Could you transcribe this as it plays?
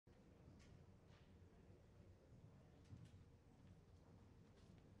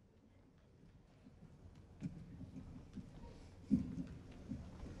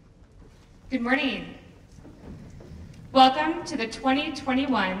Good morning. Welcome to the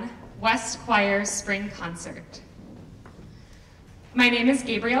 2021 West Choir Spring Concert. My name is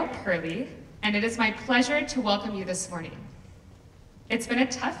Gabrielle Pierle, and it is my pleasure to welcome you this morning. It's been a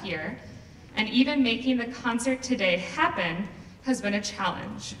tough year, and even making the concert today happen has been a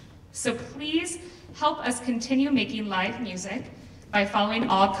challenge. So please help us continue making live music by following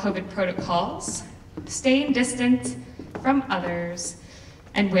all COVID protocols, staying distant from others,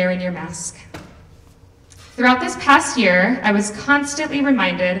 and wearing your mask. Throughout this past year, I was constantly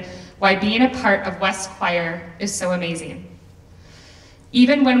reminded why being a part of West Choir is so amazing.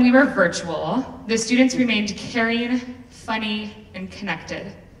 Even when we were virtual, the students remained caring, funny, and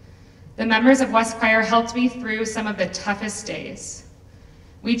connected. The members of West Choir helped me through some of the toughest days.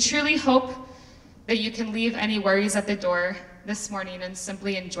 We truly hope that you can leave any worries at the door this morning and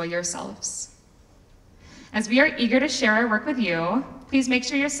simply enjoy yourselves. As we are eager to share our work with you, please make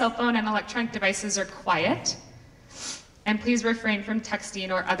sure your cell phone and electronic devices are quiet, and please refrain from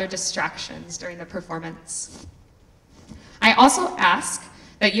texting or other distractions during the performance. I also ask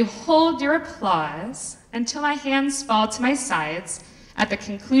that you hold your applause until my hands fall to my sides at the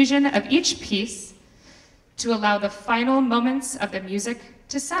conclusion of each piece to allow the final moments of the music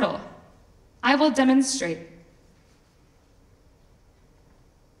to settle. I will demonstrate.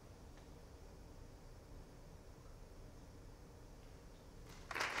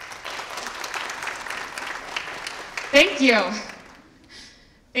 Thank you.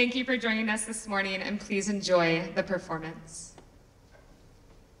 Thank you for joining us this morning, and please enjoy the performance.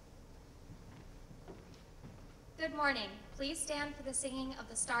 Good morning. Please stand for the singing of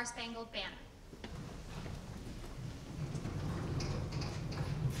the Star-Spangled Banner.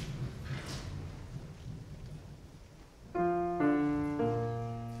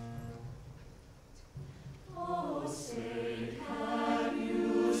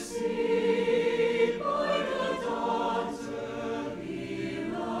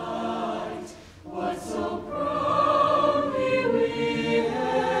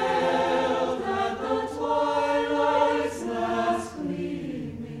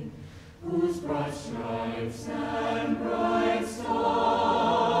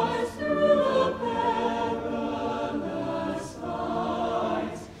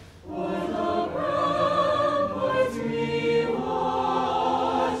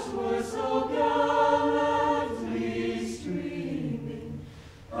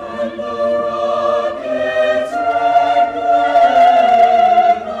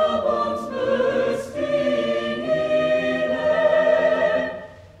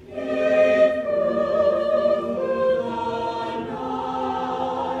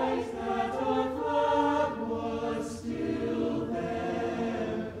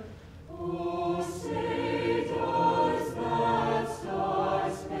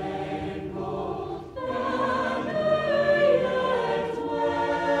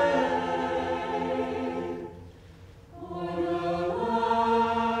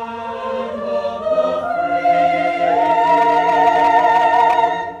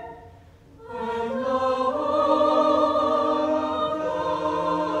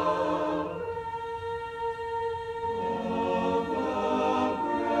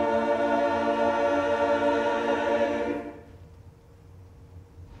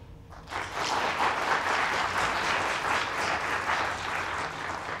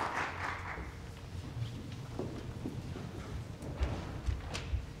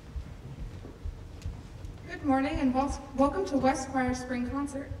 Good morning and welcome to West Choir Spring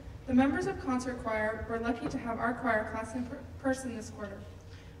Concert. The members of Concert Choir were lucky to have our choir class in person this quarter.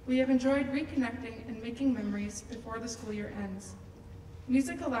 We have enjoyed reconnecting and making memories before the school year ends.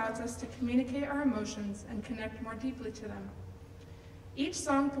 Music allows us to communicate our emotions and connect more deeply to them. Each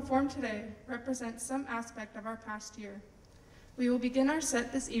song performed today represents some aspect of our past year. We will begin our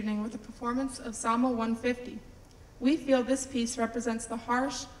set this evening with a performance of Psalm 150. We feel this piece represents the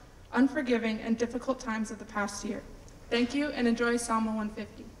harsh, unforgiving, and difficult times of the past year. Thank you and enjoy Psalm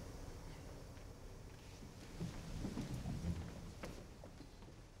 150.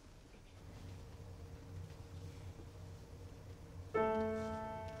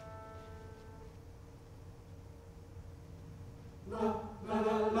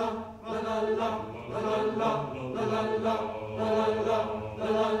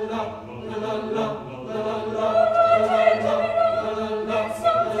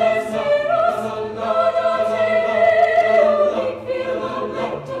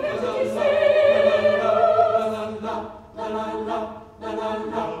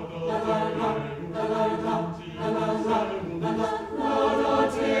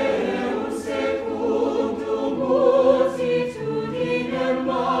 Multitudinem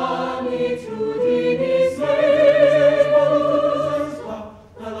mani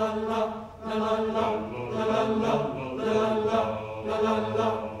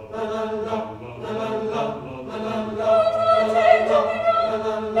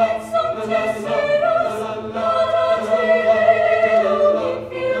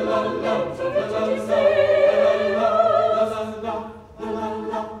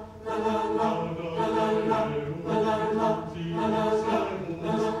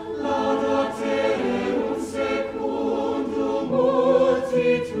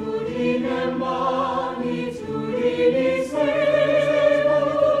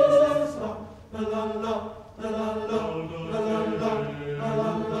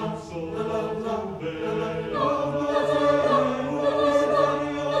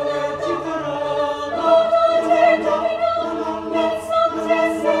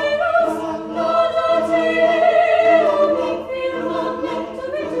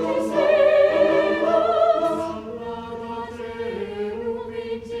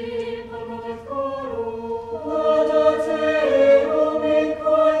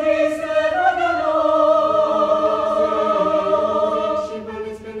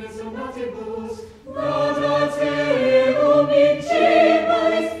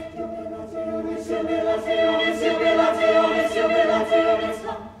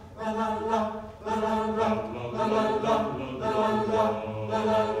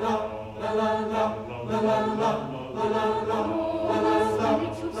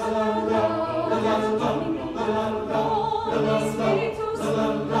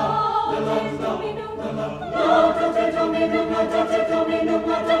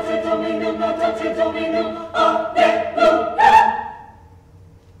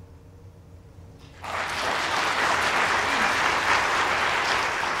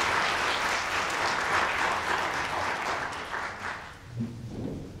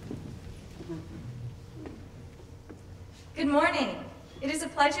Good morning. It is a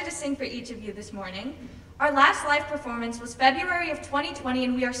pleasure to sing for each of you this morning. Our last live performance was February of 2020,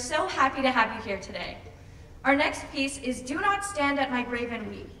 and we are so happy to have you here today. Our next piece is Do Not Stand at My Grave and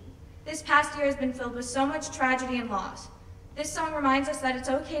Weep. This past year has been filled with so much tragedy and loss. This song reminds us that it's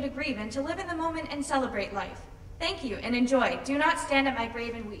okay to grieve and to live in the moment and celebrate life. Thank you and enjoy Do Not Stand at My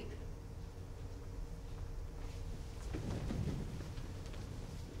Grave and Weep.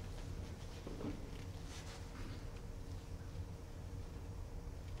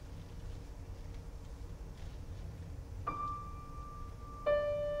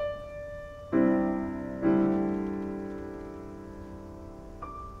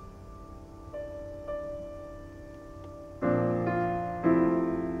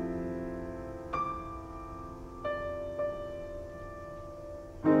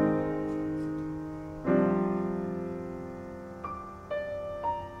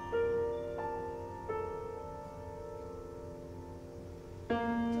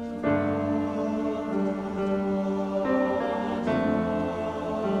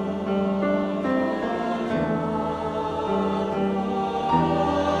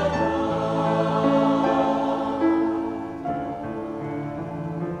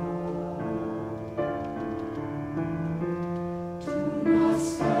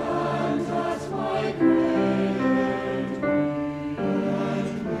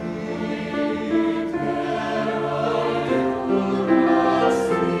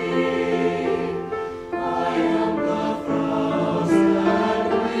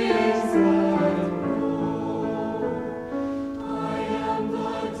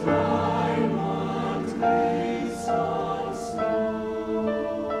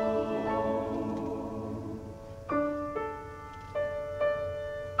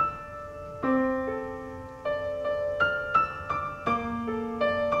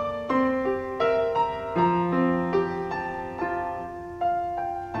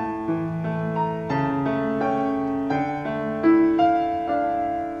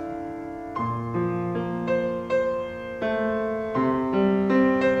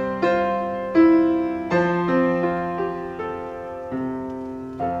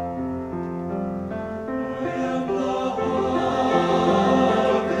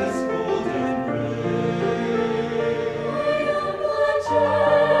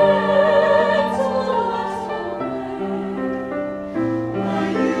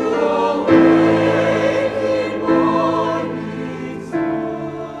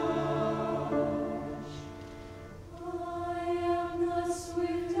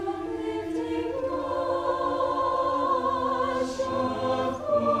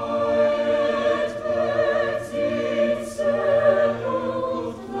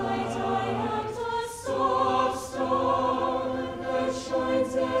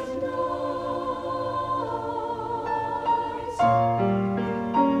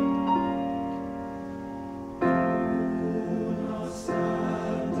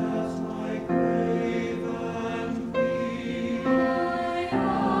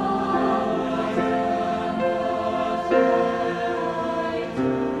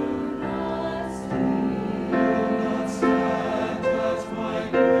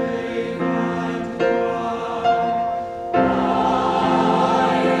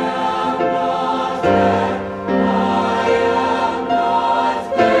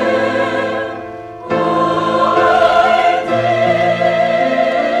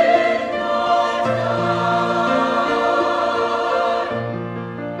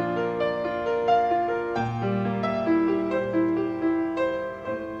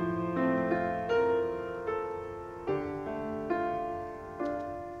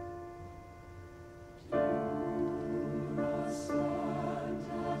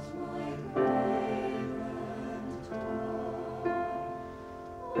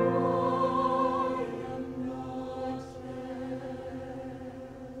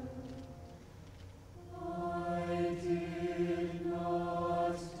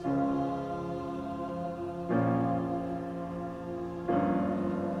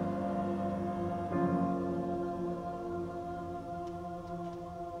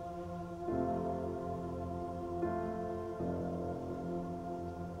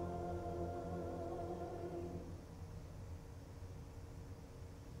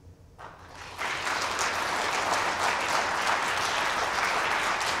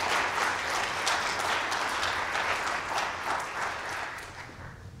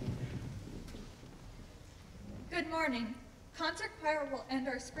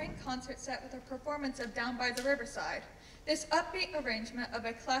 our spring concert set with a performance of Down by the Riverside. This upbeat arrangement of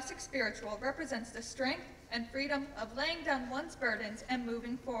a classic spiritual represents the strength and freedom of laying down one's burdens and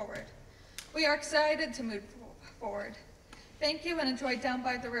moving forward. We are excited to move forward. Thank you and enjoy Down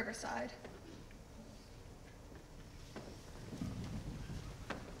by the Riverside.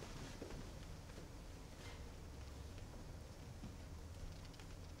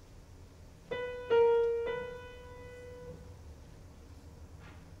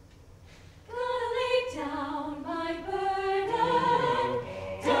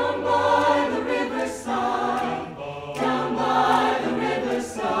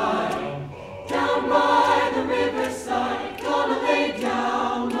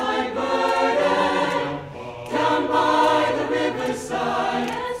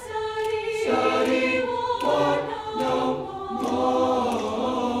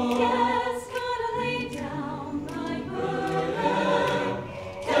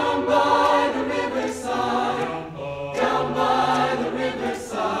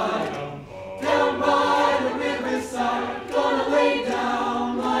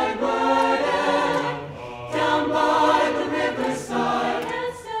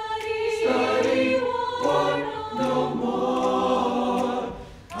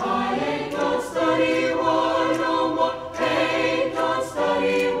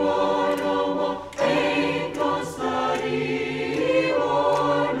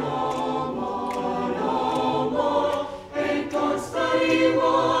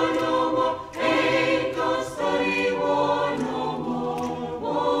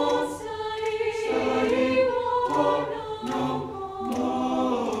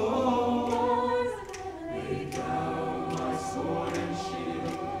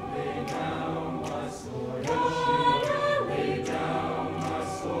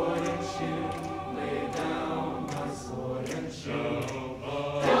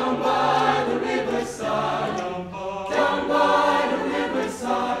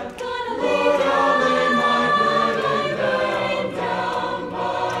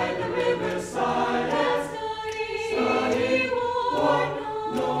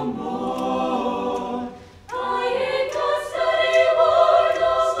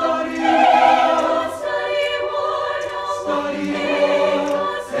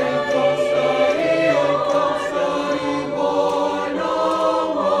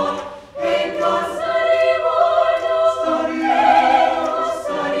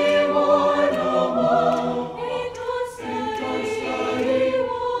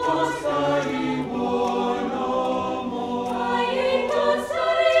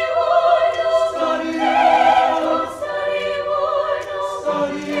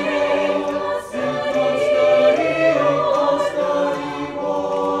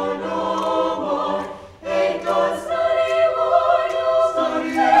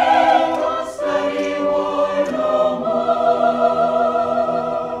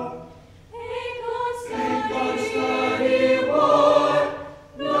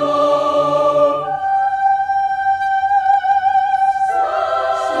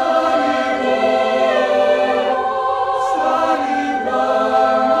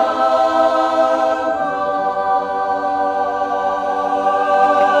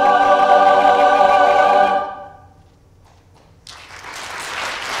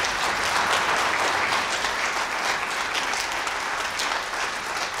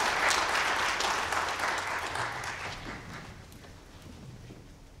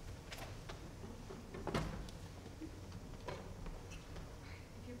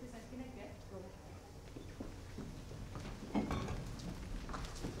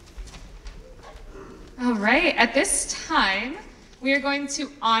 All right, at this time, we are going to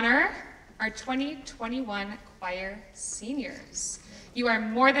honor our 2021 choir seniors. You are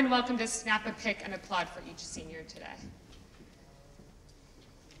more than welcome to snap a pic and applaud for each senior today.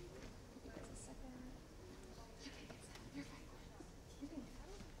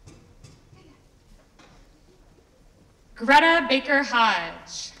 Greta Baker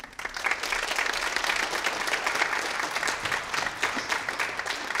Hodge.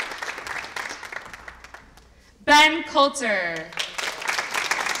 Ben Coulter.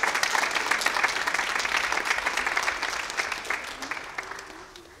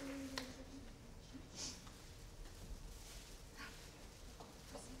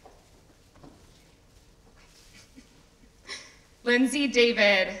 Lindsay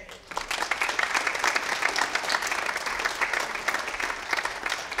David.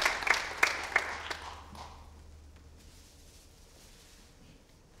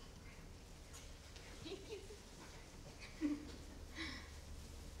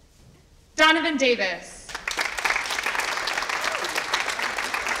 Donovan Davis.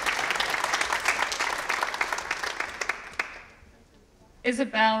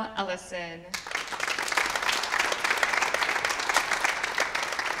 Isabel Ellison.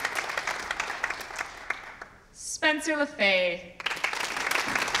 Spencer LaFay.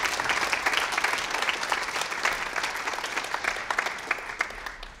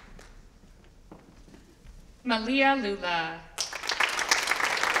 Malia Lula.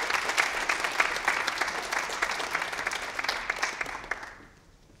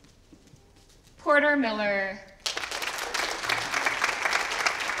 Porter Miller.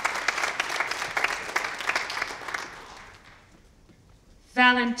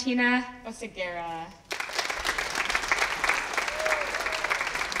 Valentina Oseguera.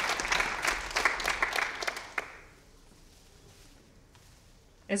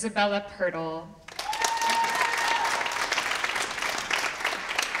 Isabella Pirtle.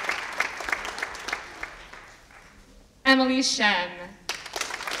 Emily Shem.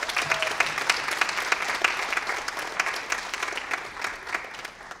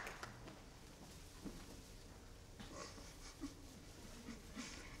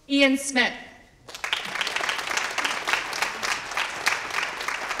 Ian Smith.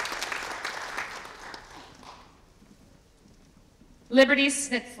 Liberty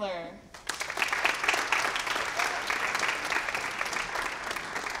Schnitzler.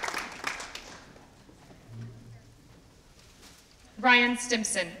 Ryan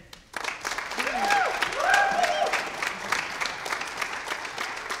Stimson.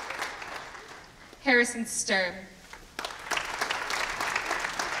 Harrison Sturm.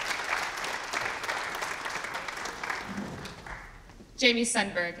 Jamie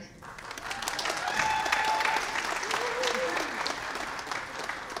Sundberg.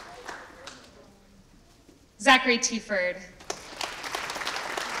 Zachary Tieford.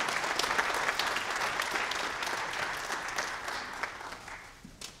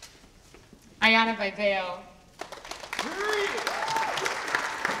 Ayana Viveo.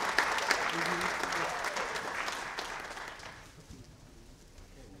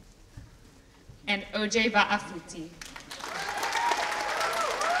 And OJ Vaafuti.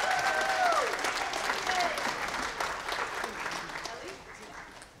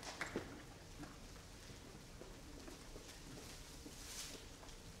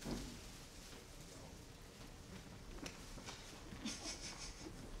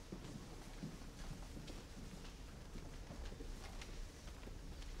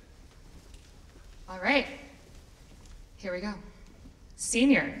 All right, here we go.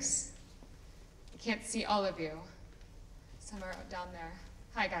 Seniors. I can't see all of you. Some are down there.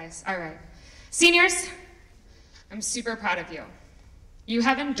 Hi, guys. All right. Seniors, I'm super proud of you. You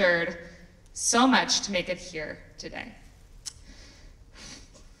have endured so much to make it here today.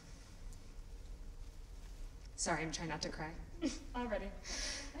 Sorry, I'm trying not to cry already.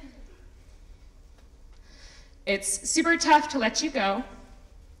 It's super tough to let you go,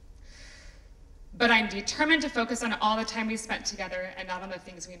 but I'm determined to focus on all the time we spent together and not on the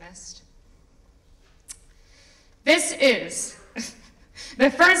things we missed. This is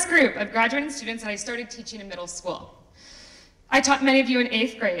the first group of graduating students that I started teaching in middle school. I taught many of you in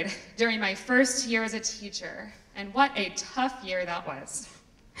 8th grade during my first year as a teacher, and what a tough year that was.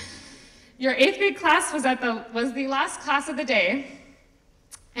 Your 8th grade class was the last class of the day,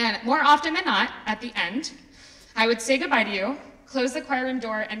 and more often than not, at the end, I would say goodbye to you, close the choir room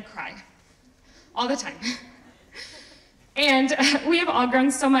door, and cry. All the time. And we have all grown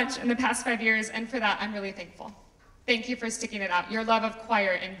so much in the past 5 years, and for that, I'm really thankful. Thank you for sticking it out. Your love of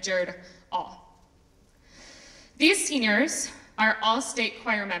choir endured all. These seniors are all state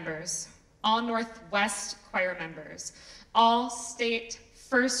choir members, all Northwest choir members, all state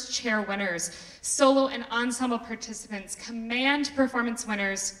first chair winners, solo and ensemble participants, command performance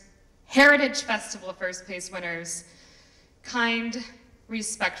winners, Heritage Festival first place winners, kind,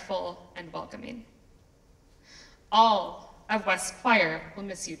 respectful, and welcoming. All of West Choir will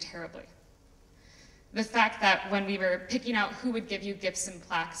miss you terribly. The fact that when we were picking out who would give you gifts and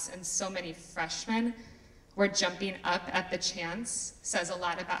plaques and so many freshmen were jumping up at the chance says a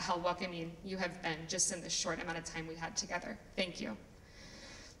lot about how welcoming you have been just in the short amount of time we had together. Thank you.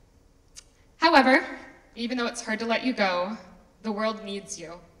 However, even though it's hard to let you go, the world needs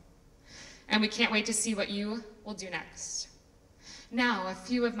you. And we can't wait to see what you will do next. Now, a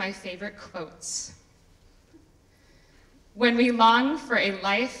few of my favorite quotes. When we long for a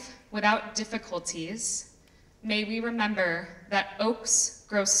life without difficulties, may we remember that oaks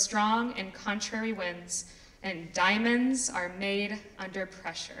grow strong in contrary winds and diamonds are made under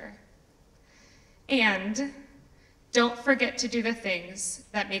pressure. And don't forget to do the things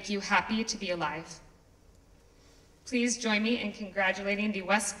that make you happy to be alive. Please join me in congratulating the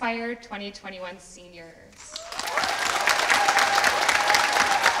West Choir 2021 seniors.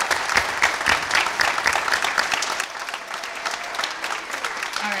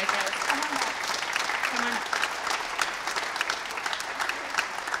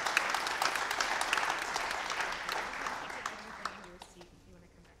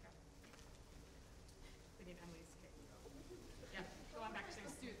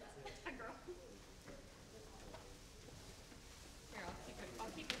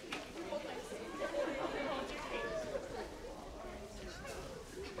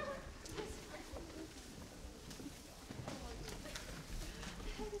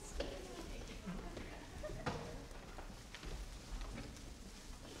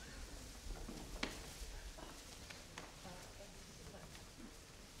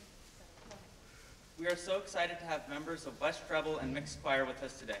 are so excited to have members of West Treble and Mixed Choir with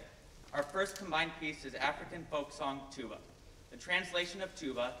us today. Our first combined piece is African folk song, Tuba. The translation of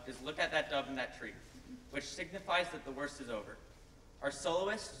Tuba is Look at that dove in that tree, which signifies that the worst is over. Our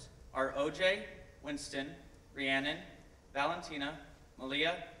soloists are OJ, Winston, Rhiannon, Valentina,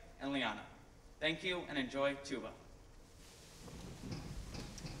 Malia, and Liana. Thank you and enjoy Tuba.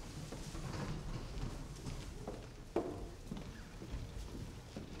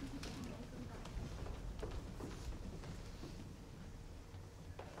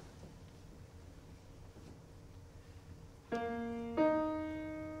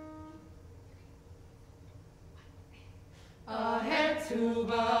 Ahead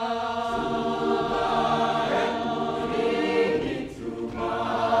tuba.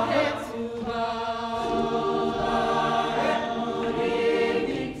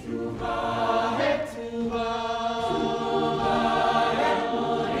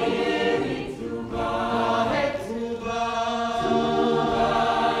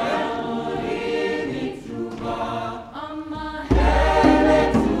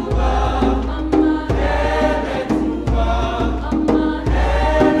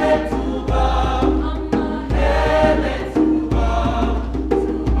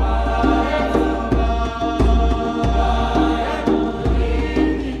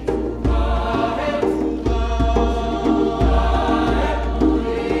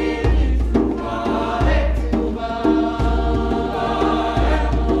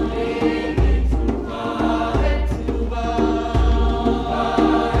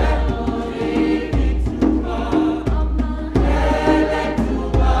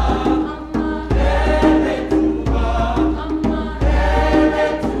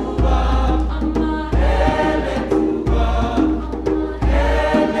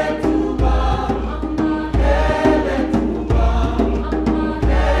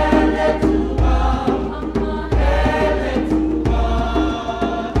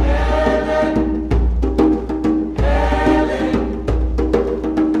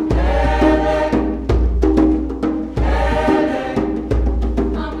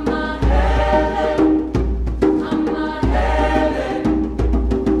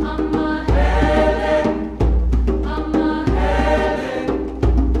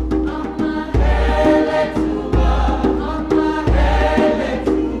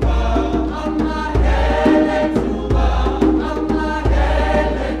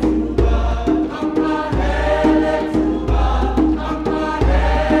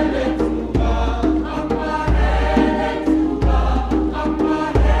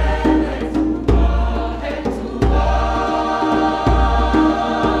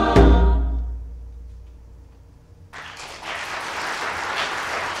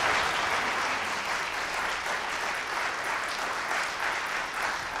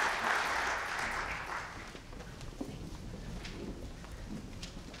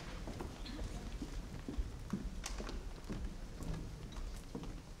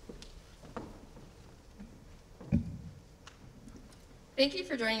 Thank you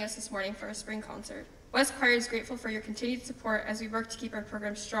for joining us this morning for our spring concert. West Choir is grateful for your continued support as we work to keep our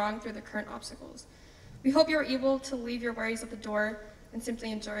program strong through the current obstacles. We hope you are able to leave your worries at the door and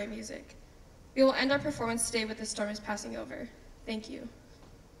simply enjoy our music. We will end our performance today with The Storm is Passing Over. Thank you.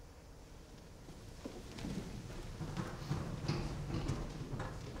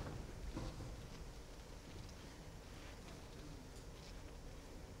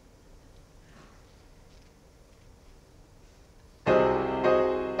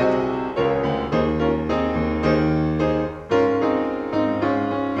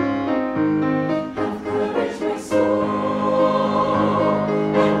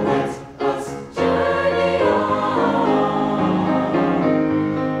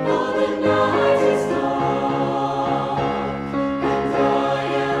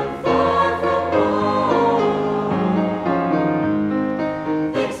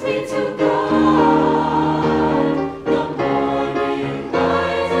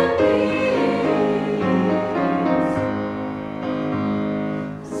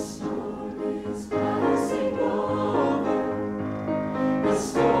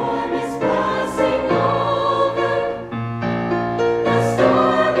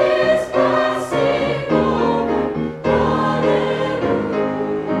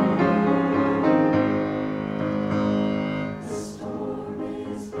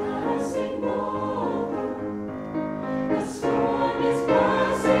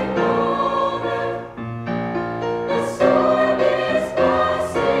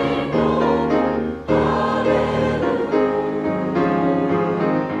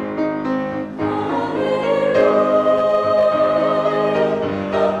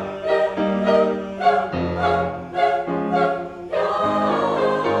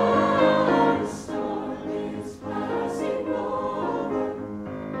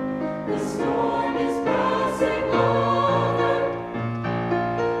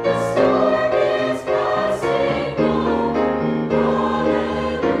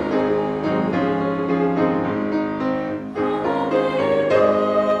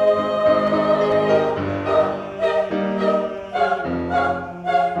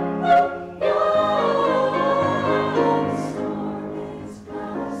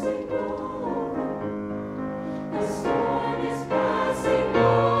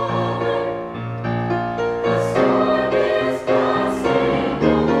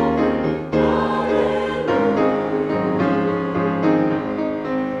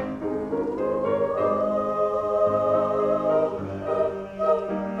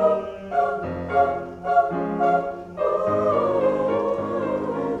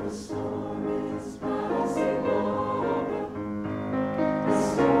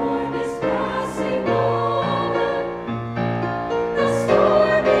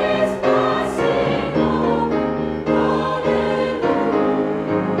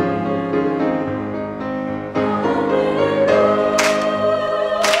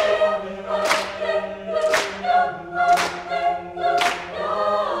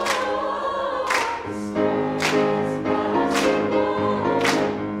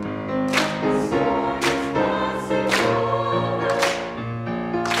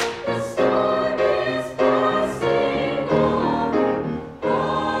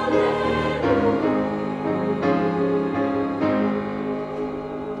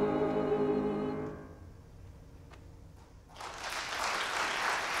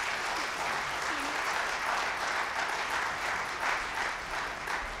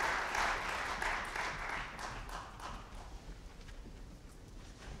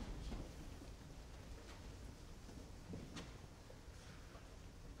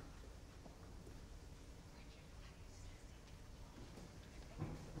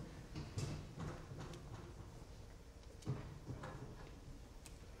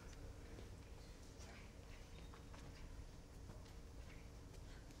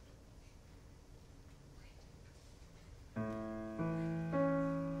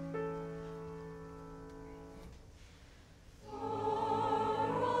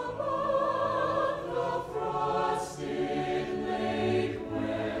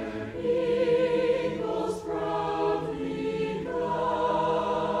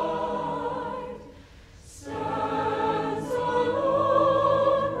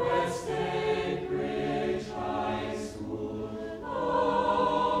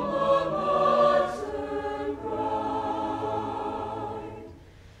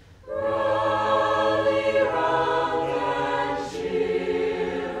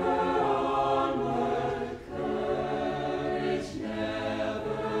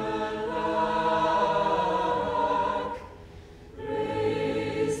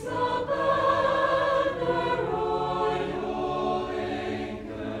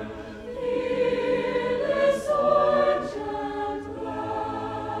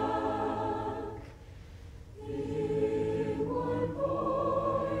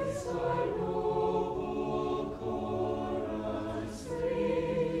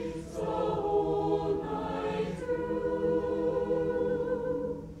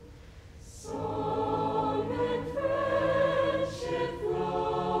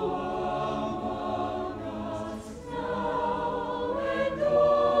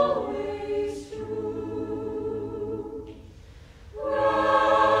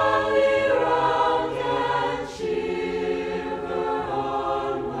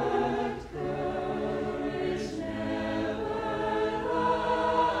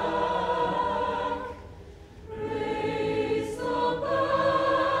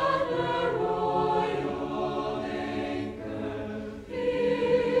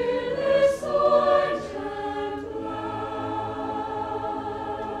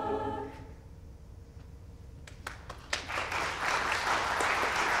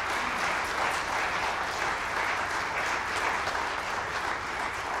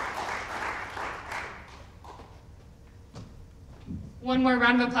 One more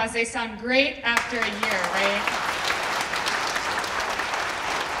round of applause. They sound great after a year, right?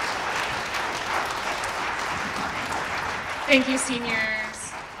 Thank you,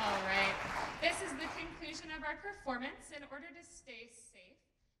 seniors. All right. This is the conclusion of our performance. In order to stay